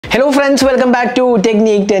Hello friends, welcome back to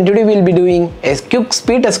Technique, and today we'll be doing a quick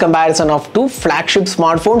speed test comparison of two flagship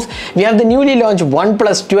smartphones. We have the newly launched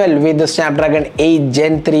OnePlus 12 with the Snapdragon 8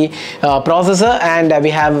 Gen 3 processor, and we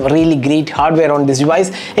have really great hardware on this device.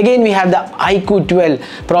 Again, we have the iQOO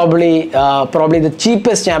 12, probably the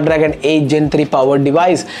cheapest Snapdragon 8 Gen 3 powered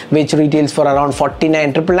device, which retails for around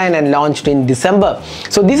 49,999 and launched in December.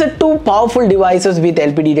 So these are two powerful devices with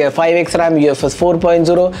LPDDR5X RAM, UFS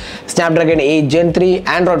 4.0, Snapdragon 8 Gen 3,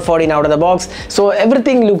 Android 14 out of the box. So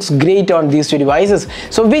everything looks great on these two devices.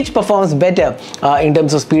 So which performs better in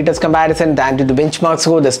terms of speed test comparison, the AnTuTu benchmark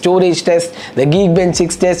score, the storage test, the Geekbench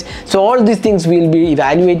 6 test. So all these things we'll be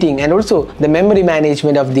evaluating, and also the memory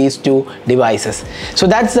management of these two devices. So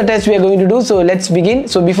that's the test we are going to do. So let's begin.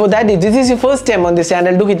 So before that, if this is your first time on this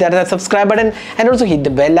channel, do hit that subscribe button and also hit the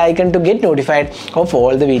bell icon to get notified of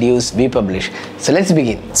all the videos we publish. So let's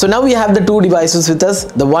begin. So now we have the two devices with us,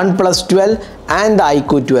 the OnePlus 12 and the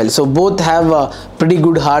iQOO 12. So both have pretty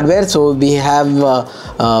good hardware. So we have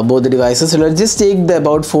both the devices. So let's just take the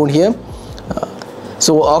about phone here.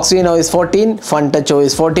 So OxyGen OS 14, FunTouch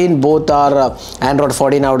OS 14, both are Android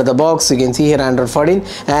 14 out of the box. You can see here Android 14,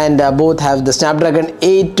 and both have the Snapdragon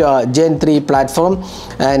 8 Gen 3 platform,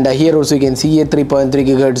 and here also you can see here 3.3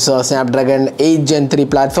 GHz Snapdragon 8 Gen 3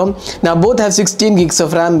 platform. Now both have 16 gigs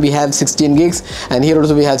of RAM, we have 16 gigs, and here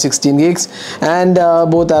also we have 16 gigs, and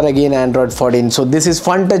both are again Android 14. So this is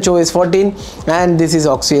FunTouch OS 14 and this is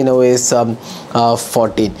OxyGen OS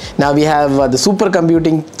 14. Now we have the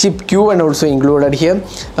supercomputing chip Q1 also included here.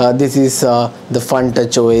 This is the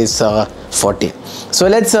FunTouch OS 14. So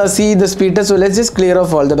let's see the speed test. So let's just clear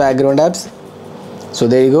off all the background apps. So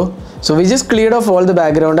there you go. So we just cleared off all the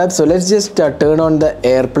background apps. So let's just turn on the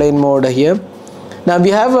airplane mode here. Now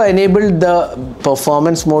we have enabled the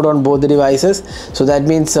performance mode on both the devices. So that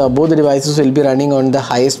means both the devices will be running on the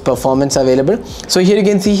highest performance available. So here you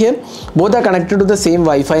can see here both are connected to the same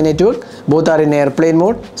Wi-Fi network. Both are in airplane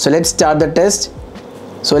mode. So let's start the test.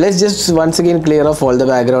 So let's just once again clear off all the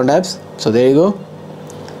background apps. So there you go.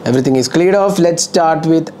 Everything is cleared off. Let's start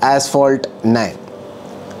with Asphalt 9.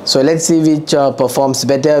 So let's see which performs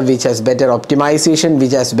better, which has better optimization,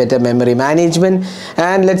 which has better memory management,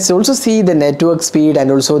 and let's also see the network speed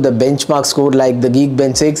and also the benchmark score like the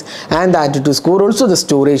Geekbench 6 and the AnTuTu score, also the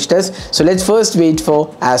storage test. So let's first wait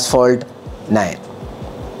for Asphalt 9.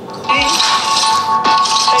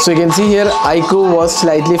 So you can see here iQOO was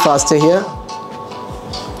slightly faster here.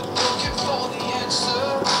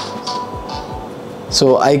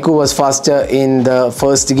 So iQOO was faster in the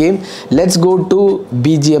first game. Let's go to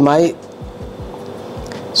BGMI.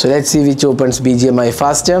 So let's see which opens BGMI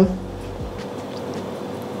faster.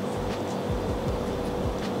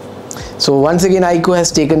 So once again iQOO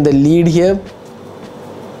has taken the lead here.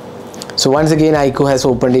 So once again iQOO has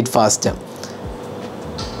opened it faster.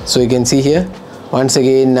 So you can see here once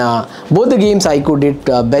again both the games iQOO did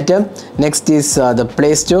better. Next is the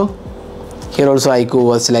Play Store. Here also iQOO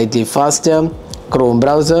was slightly faster. Chrome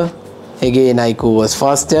browser, again iQOO was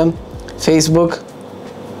faster. Facebook,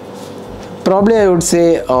 probably I would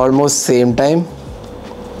say almost same time.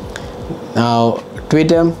 Now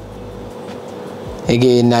Twitter,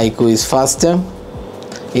 again iQOO is faster.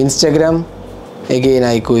 Instagram, again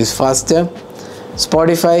iQOO is faster.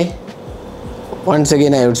 Spotify, once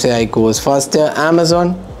again I would say iQOO was faster.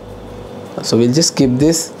 Amazon, so we'll just skip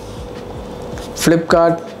this.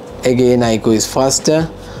 Flipkart, again iQOO is faster.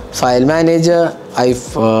 File Manager,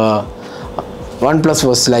 OnePlus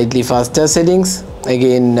was slightly faster. Settings,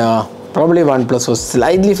 again probably OnePlus was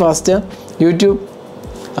slightly faster. YouTube,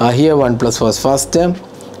 here OnePlus was faster.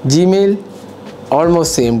 Gmail,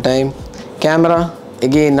 almost same time. Camera,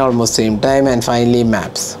 again almost same time. And finally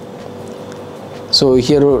Maps. So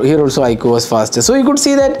here also iQOO was faster. So you could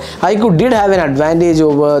see that iQOO did have an advantage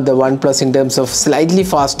over the OnePlus in terms of slightly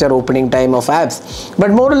faster opening time of apps.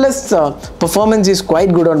 But more or less performance is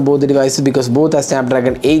quite good on both the devices because both are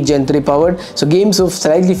Snapdragon 8 Gen 3 powered. So games are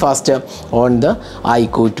slightly faster on the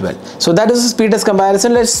iQOO 12. So that is a speed test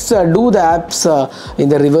comparison. Let's do the apps in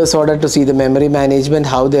the reverse order to see the memory management,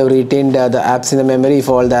 how they have retained the apps in the memory, if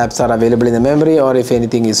all the apps are available in the memory or if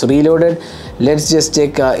anything is reloaded. Let's just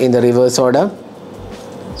check in the reverse order.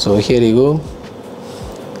 So here you go.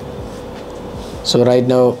 So right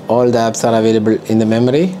now all the apps are available in the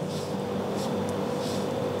memory.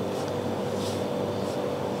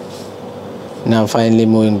 Now finally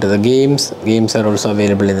moving to the games. Games are also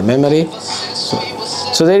available in the memory.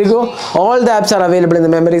 So there you go. All the apps are available in the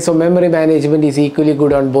memory. So memory management is equally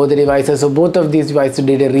good on both the devices. So both of these devices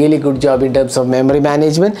did a really good job in terms of memory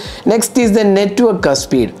management. Next is the network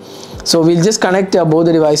speed. So we'll just connect both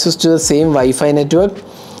the devices to the same Wi-Fi network.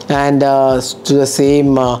 and to the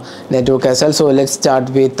same network as well. So let's start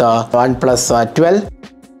with OnePlus 12.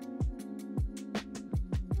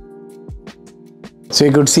 So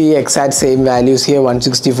you could see exact same values here,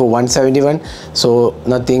 164, 171. So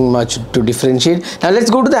nothing much to differentiate. Now let's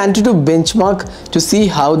go to the AnTuTu benchmark to see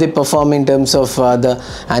how they perform in terms of the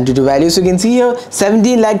AnTuTu values. You can see here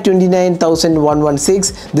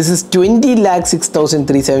 17,29,116. This is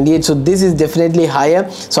 20,06,378. So this is definitely higher.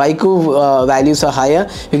 So iQOO values are higher.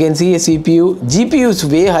 You can see a CPU, GPU is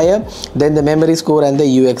way higher than the memory score and the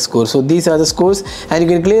UX score. So these are the scores, and you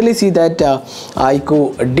can clearly see that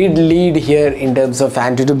iQOO did lead here in terms of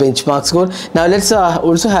AnTuTu benchmark score. Now let's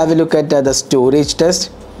also have a look at the storage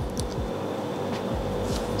test.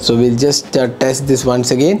 So we'll just test this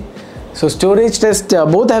once again. So storage test,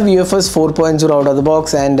 both have UFS 4.0 out of the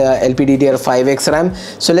box and LPDDR5X RAM.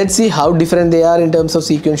 So let's see how different they are in terms of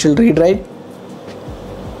sequential read write.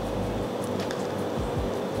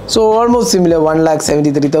 So almost similar,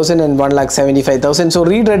 1,73,000 and 1,75,000. So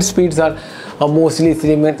read write speeds are mostly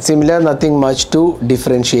similar, nothing much to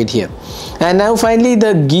differentiate here. And now finally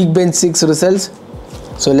the Geekbench 6 results.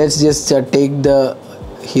 So let's just take the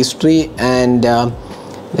history and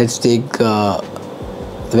let's take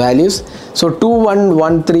values. So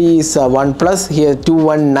 2113 is OnePlus, here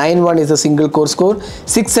 2191 is a single core score,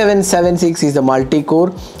 6776 is the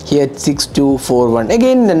multi-core, here 6241.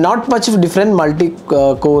 Again, not much of different,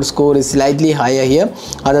 multi-core score is slightly higher here,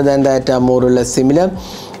 other than that more or less similar.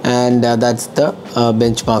 And that's the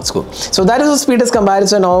benchmark score. So that is a speed test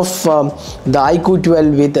comparison of the iQOO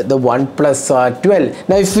 12 with the OnePlus 12.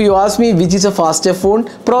 Now if you ask me which is a faster phone,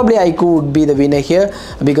 probably iQOO would be the winner here,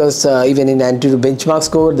 because even in AnTuTu benchmark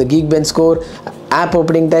score, the Geekbench score, app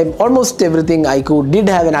opening time, almost everything, iQOO did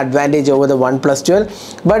have an advantage over the OnePlus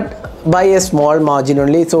 12, but by a small margin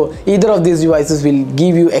only. So either of these devices will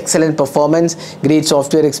give you excellent performance, great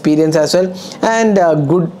software experience as well, and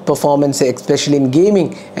good performance, especially in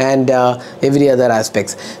gaming and every other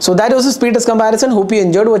aspects. So that was a speed test comparison. Hope you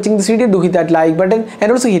enjoyed watching this video. Do hit that like button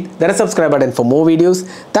and also hit the subscribe button for more videos.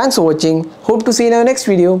 Thanks for watching. Hope to see you in our next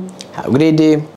video. Have a great day.